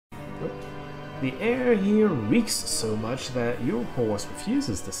The air here reeks so much that your horse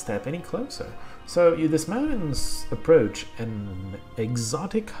refuses to step any closer. So you dismount and approach an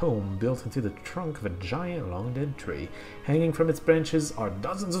exotic home built into the trunk of a giant long-dead tree. Hanging from its branches are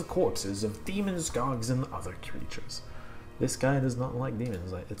dozens of corpses of demons, gogs, and other creatures. This guy does not like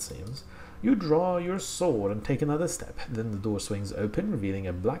demons, it seems. You draw your sword and take another step. Then the door swings open, revealing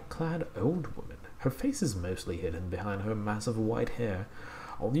a black-clad old woman. Her face is mostly hidden behind her mass of white hair.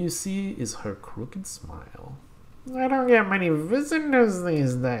 All you see is her crooked smile. I don't get many visitors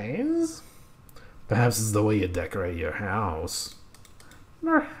these days. Perhaps it's the way you decorate your house.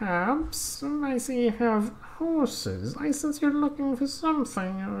 Perhaps. I see you have horses. I sense you're looking for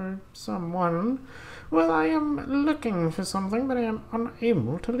something or someone. Well, I am looking for something, but I am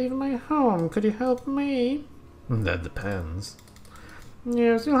unable to leave my home. Could you help me? That depends.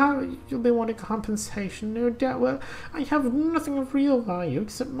 Yes, you'll be wanting compensation, no doubt. Well, I have nothing of real value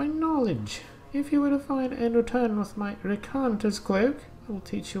except my knowledge. If you were to find and return with my reconnaissance cloak, I will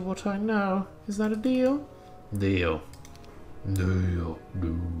teach you what I know. Is that a deal? Deal. Deal.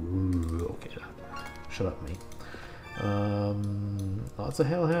 Okay, shut up, mate. Lots of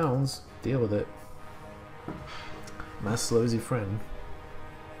hellhounds. Deal with it. Mass slows your friend.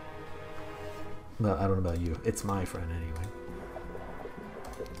 Well, I don't know about you. It's my friend anyway.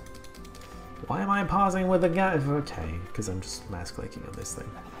 Why am I pausing with the guy? Okay, because I'm just mass clicking on this thing.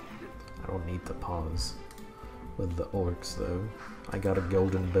 I don't need to pause with the orcs though. I got a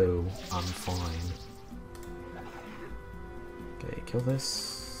golden bow. I'm fine. Okay, kill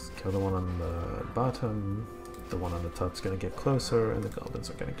this. Kill the one on the bottom. The one on the top's gonna get closer, and the goblins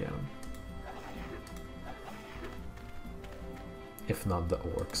are gonna get him. If not the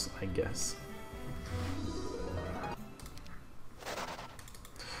orcs, I guess.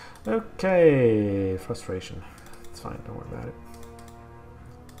 Okay, frustration. It's fine, don't worry about it.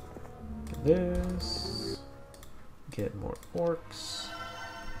 Get this. Get more orcs.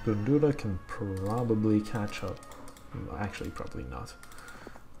 Gundula can probably catch up. Actually, probably not.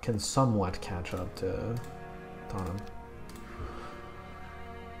 Can somewhat catch up to Tottenham.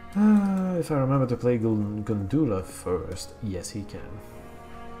 If I remember to play Gundula first, yes he can.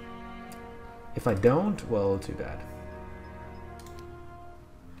 If I don't, well, too bad.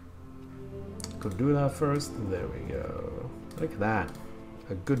 Gundula first, there we go. Look at that.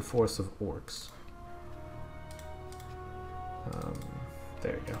 A good force of orcs.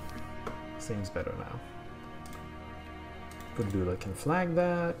 There you go. Seems better now. Gundula can flag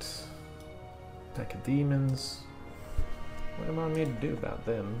that. Pack of demons. What am I made to do about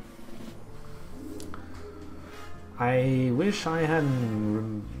them? I wish I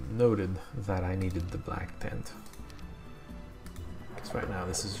hadn't noted that I needed the black tent. Because right now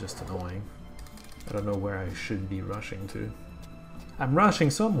this is just annoying. I don't know where I should be rushing to. I'm rushing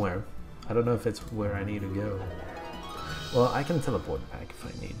somewhere. I don't know if it's where I need to go. Well, I can teleport back if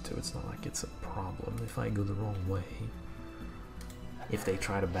I need to. It's not like it's a problem if I go the wrong way. If they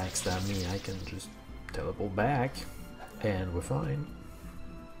try to backstab me, I can just teleport back and we're fine.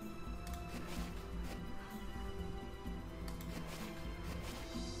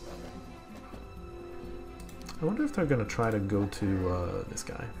 I wonder if they're gonna try to go to this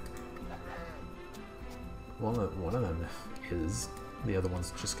guy. One of them is. The other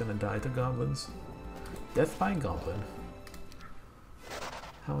one's just gonna die to goblins. Death by goblin.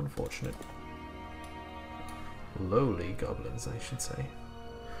 How unfortunate. Lowly goblins, I should say.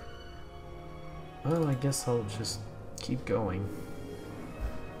 Well, I guess I'll just keep going.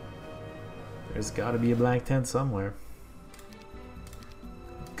 There's gotta be a black tent somewhere.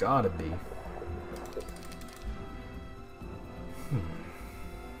 Gotta be.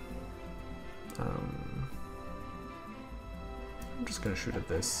 I'm just gonna shoot at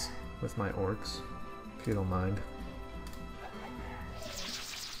this with my orcs, if you don't mind.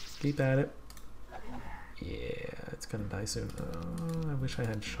 Keep at it. Yeah, it's gonna die soon. I wish I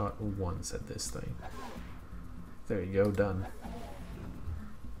had shot once at this thing. There you go, done.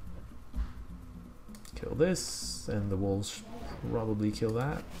 Kill this, and the wolves probably kill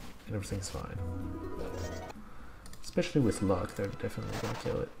that, and everything's fine. Especially with luck, they're definitely gonna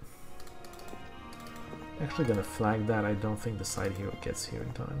kill it. Actually gonna flag that. I don't think the side hero gets here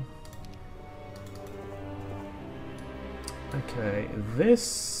in time. Okay,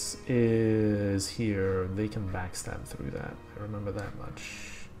 this is here. They can backstab through that. I remember that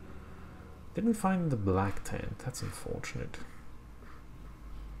much. Didn't find the black tent. That's unfortunate.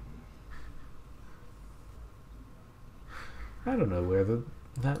 I don't know where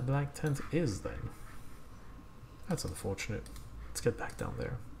that black tent is then. That's unfortunate. Let's get back down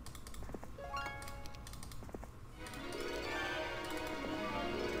there.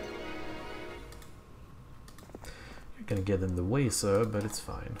 Gonna get in the way, sir, but it's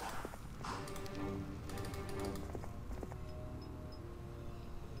fine.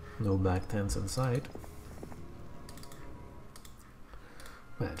 No black tents in sight.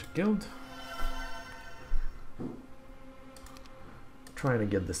 Magic Guild. Trying to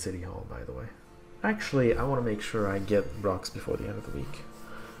get the City Hall, by the way. Actually, I want to make sure I get rocks before the end of the week.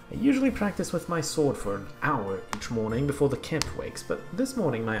 I usually practice with my sword for an hour each morning before the camp wakes, but this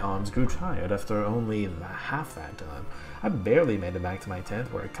morning my arms grew tired after only half that time. I barely made it back to my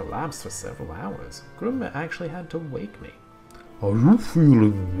tent where it collapsed for several hours. Groom actually had to wake me. Are you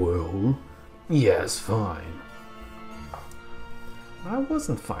feeling well? Yes, fine. I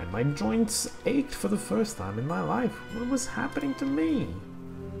wasn't fine. My joints ached for the first time in my life. What was happening to me?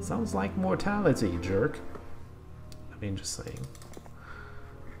 Sounds like mortality, jerk. I mean, just saying.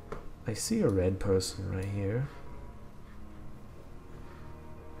 I see a red person right here.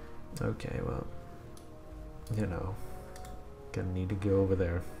 Okay, well, you know, gonna need to go over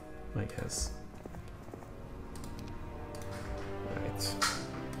there, I guess. Right,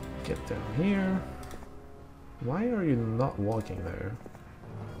 get down here. Why are you not walking there?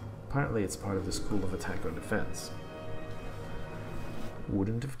 Apparently it's part of the School of Attack or Defense.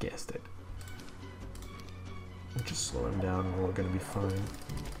 Wouldn't have guessed it. I'll just slow him down and we're gonna be fine.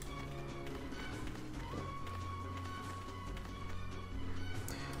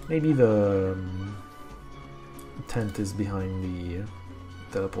 Maybe the tent is behind the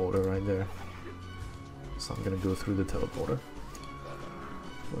teleporter right there. So I'm gonna go through the teleporter.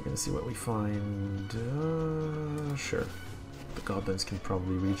 We're gonna see what we find. Sure. The goblins can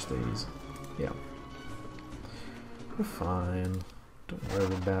probably reach these. Yeah. We're fine. Don't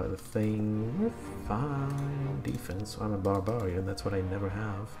worry about a thing. We're fine. Defense. I'm a barbarian. That's what I never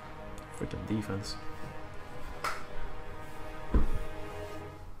have. Freaking defense.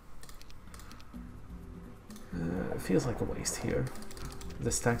 It feels like a waste here.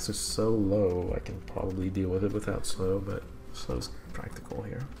 The stacks are so low, I can probably deal with it without slow, but slow's practical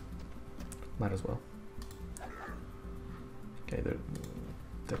here. Might as well. Okay,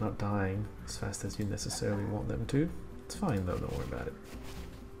 they're not dying as fast as you necessarily want them to. It's fine though, don't worry about it.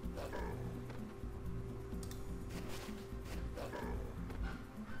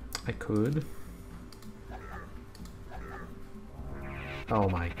 I could. Oh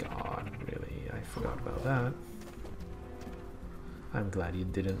my god, really? I forgot about that. I'm glad you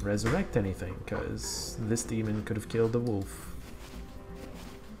didn't resurrect anything, because this demon could have killed the wolf.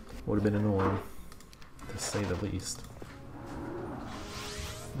 Would have been annoying, to say the least.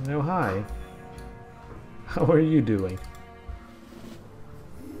 Oh, hi. How are you doing?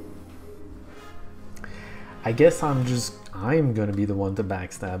 I guess I'm gonna be the one to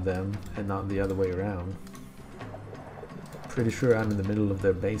backstab them, and not the other way around. Pretty sure I'm in the middle of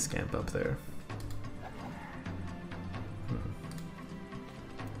their base camp up there.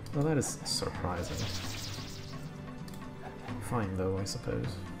 Well, that is surprising. Fine, though, I suppose.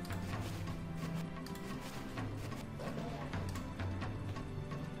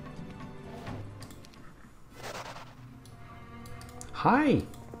 Hi!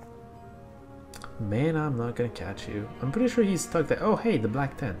 Man, I'm not gonna catch you. I'm pretty sure he's stuck there. Oh, hey, the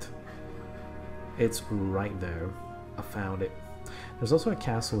black tent. It's right there. I found it. There's also a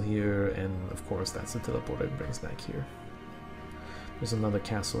castle here, and of course, that's the teleporter it brings back here. There's another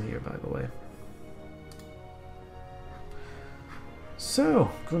castle here, by the way.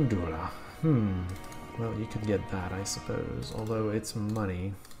 So, Gundura. Well, you could get that, I suppose. Although it's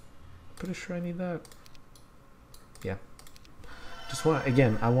money. Pretty sure I need that. Yeah. Just want,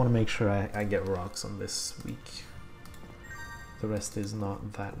 again, I want to make sure I get rocks on this week. The rest is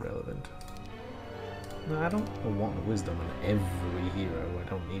not that relevant. No, I don't want wisdom on every hero. I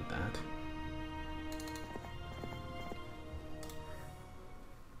don't need that.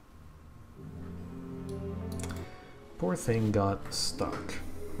 Poor thing got stuck.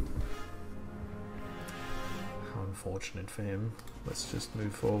 How unfortunate for him. Let's just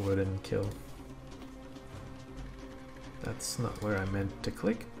move forward and kill. That's not where I meant to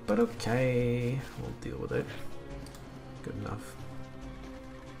click, but okay. We'll deal with it. Good enough.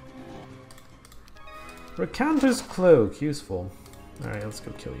 Recounter's Cloak. Useful. Alright, let's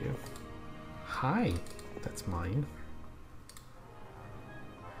go kill you. Hi. That's mine.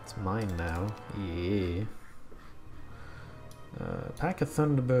 It's mine now. Yeah. Pack of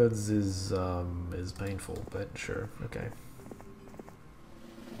Thunderbirds is painful, but sure, okay.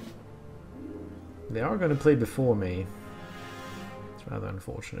 They are going to play before me. It's rather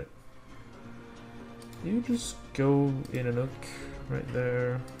unfortunate. You just go in a nook right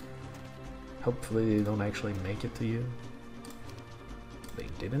there. Hopefully they don't actually make it to you. They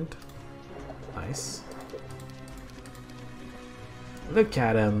didn't. Nice. Look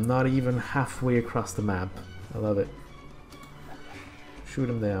at him, not even halfway across the map. I love it. Shoot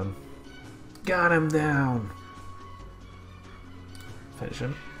him down. Got him down! Finish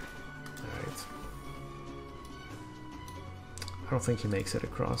him. Alright. I don't think he makes it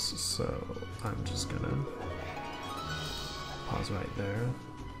across, so I'm just gonna pause right there.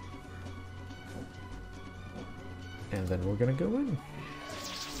 And then we're gonna go in.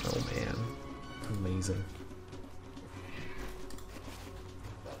 Oh man. Amazing.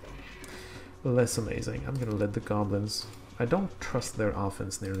 Less amazing. I'm gonna let the goblins. I don't trust their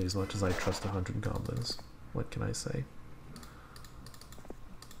offense nearly as much as I trust 100 goblins. What can I say?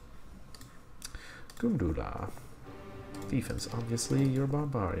 Gundula. Defense. Obviously, you're a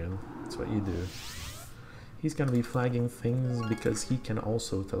barbarian. That's what you do. He's gonna be flagging things because he can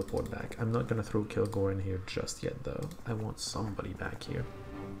also teleport back. I'm not gonna throw Kilgore in here just yet, though. I want somebody back here.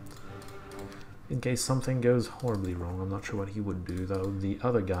 In case something goes horribly wrong, I'm not sure what he would do, though. The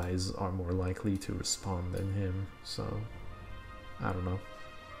other guys are more likely to respond than him, so I don't know.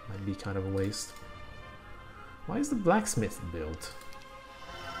 Might be kind of a waste. Why is the blacksmith built?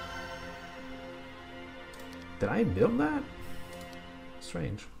 Did I build that?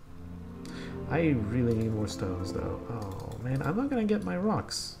 Strange. I really need more stones, though. Oh man, I'm not gonna get my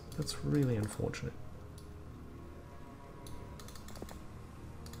rocks. That's really unfortunate.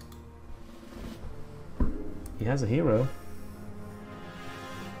 He has a hero.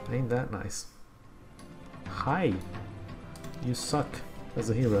 Ain't that nice. Hi. You suck as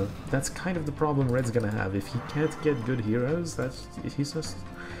a hero. That's kind of the problem Red's gonna have. If he can't get good heroes, he's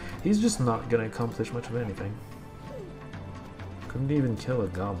just not gonna accomplish much of anything. Couldn't even kill a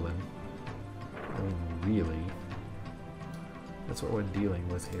goblin. I mean, really. That's what we're dealing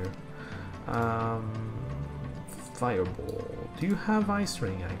with here. Fireball. Do you have Ice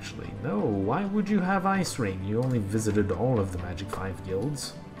Ring, actually? No, why would you have Ice Ring? You only visited all of the Magic 5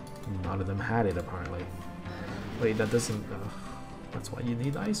 guilds. None of them had it, apparently. Wait, that doesn't... that's why you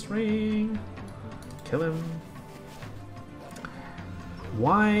need Ice Ring. Kill him.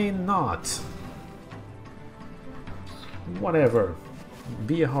 Why not? Whatever.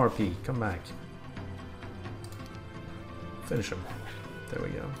 Be a harpy. Come back. Finish him. There we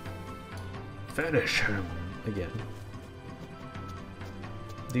go. Finish him. Again.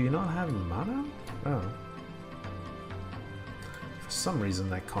 Do you not have mana? Oh. For some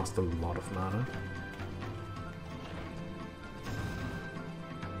reason that cost a lot of mana.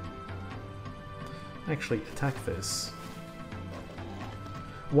 Actually, attack this.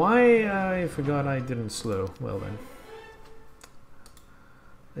 Why? I forgot I didn't slow. Well then.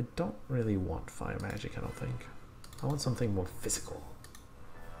 I don't really want fire magic, I don't think. I want something more physical.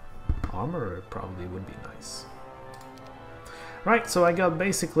 Armor probably would be nice. Right, so I got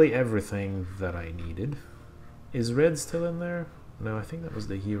basically everything that I needed. Is Red still in there? No, I think that was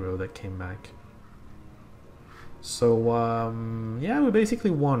the hero that came back. So, yeah, we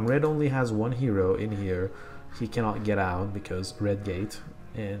basically won. Red only has one hero in here. He cannot get out because Red Gate,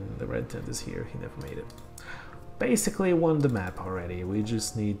 and the red tent is here. He never made it. Basically won the map already. We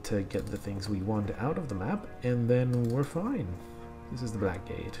just need to get the things we want out of the map, and then we're fine. This is the Black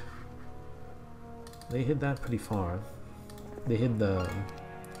Gate. They hid that pretty far. They hid the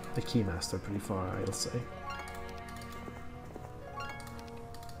Keymaster pretty far, I'll say.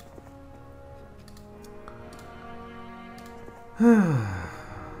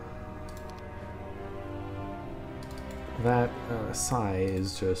 That sigh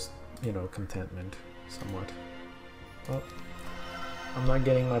is just, you know, contentment, somewhat. Well, I'm not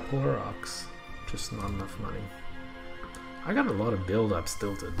getting my poor rocks. Just not enough money. I got a lot of build-up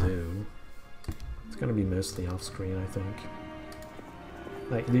still to do. It's gonna be mostly off-screen, I think.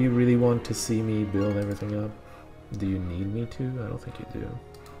 Like, do you really want to see me build everything up? Do you need me to? I don't think you do.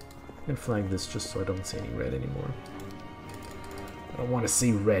 I'm gonna flag this just so I don't see any red anymore. I don't want to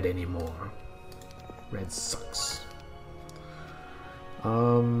see red anymore. Red sucks.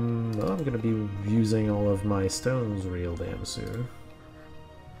 Well, I'm gonna be using all of my stones real damn soon.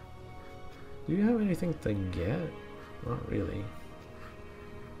 Do you have anything to get? Not really.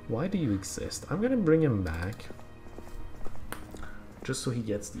 Why do you exist? I'm gonna bring him back. Just so he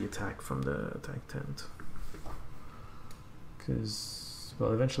gets the attack from the attack tent. Because,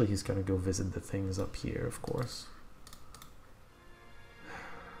 well, eventually he's gonna go visit the things up here, of course.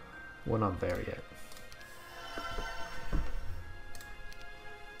 We're not there yet.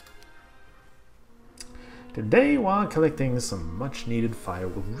 Today, while collecting some much-needed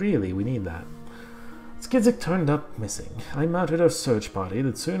firewood, really, we need that. Skidzik turned up missing. I mounted a search party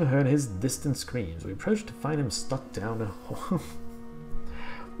that soon heard his distant screams. We approached to find him stuck down a hole.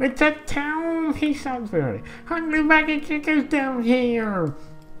 It's a tomb, he sounds very hungry bucket chickens down here.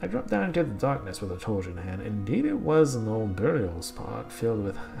 I dropped down into the darkness with a torch in hand. Indeed, it was an old burial spot filled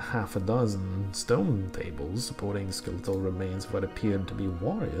with half a dozen stone tables supporting skeletal remains of what appeared to be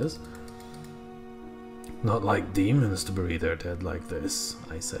warriors. Not like demons to bury their dead like this,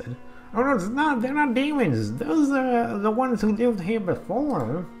 I said. Oh no, it's not. They're not demons. Those are the ones who lived here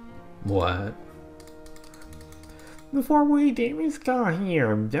before. What? Before we demons got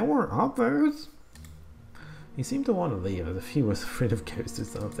here, there were others. He seemed to want to leave as if he was afraid of ghosts or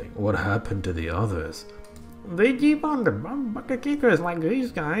something. What happened to the others? They keep on the bucket kickers like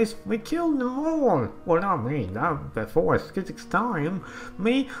these guys. We killed them all. Well, not me, not before Skizik's time.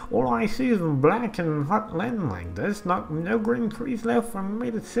 Me, all I see is black and hot land like this. No green trees left for me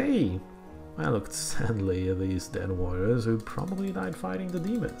to see. I looked sadly at these dead warriors who probably died fighting the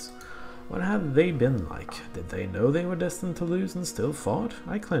demons. What had they been like? Did they know they were destined to lose and still fought?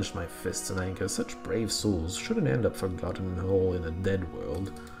 I clenched my fists in anger. Such brave souls shouldn't end up forgotten whole in a dead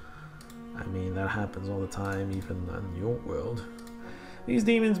world. I mean, that happens all the time, even in your world. These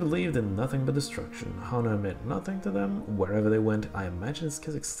demons believed in nothing but destruction. Honor meant nothing to them. Wherever they went, I imagine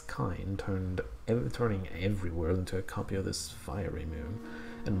Skizik's kind turning every world into a copy of this fiery moon.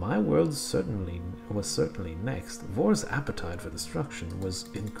 And my world was certainly next. Vor's appetite for destruction was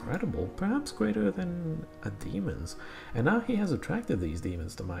incredible, perhaps greater than a demon's, and now he has attracted these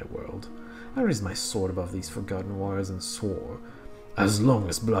demons to my world. I raised my sword above these forgotten warriors and swore, "As long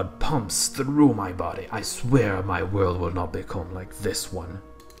as blood pumps through my body, I swear my world will not become like this one."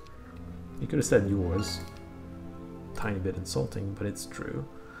 You could have said yours. Tiny bit insulting, but it's true.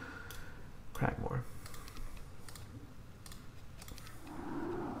 Cragmore.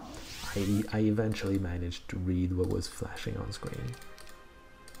 I eventually managed to read what was flashing on screen.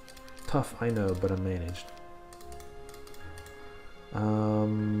 Tough, I know, but I managed. I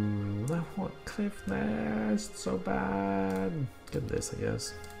want cliff nest so bad. Get this, I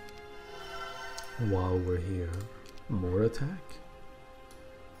guess. While we're here, more attack,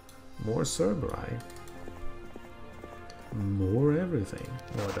 more Cerberus, more everything.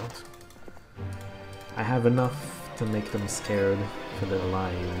 No, I don't. I have enough to make them scared for their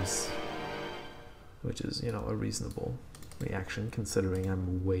lives, which is, you know, a reasonable reaction considering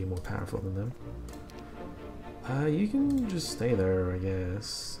I'm way more powerful than them. You can just stay there, I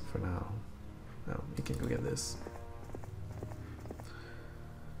guess, for now. Oh, you can go get this.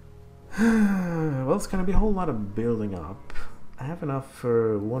 Well, it's gonna be a whole lot of building up. I have enough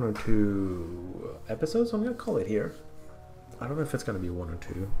for 1 or 2 episodes, so I'm gonna call it here. I don't know if it's gonna be 1 or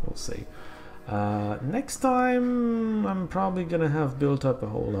 2, we'll see. Next time, I'm probably gonna have built up a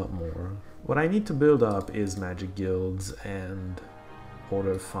whole lot more. What I need to build up is magic guilds and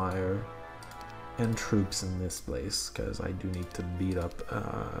Order of Fire and troops in this place, because I do need to beat up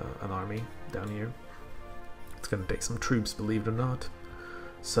an army down here. It's gonna take some troops, believe it or not.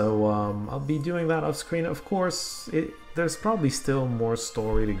 So I'll be doing that off screen. Of course, there's probably still more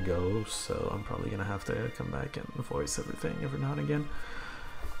story to go, so I'm probably gonna have to come back and voice everything every now and again.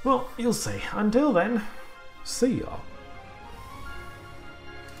 Well, you'll see. Until then, see y'all.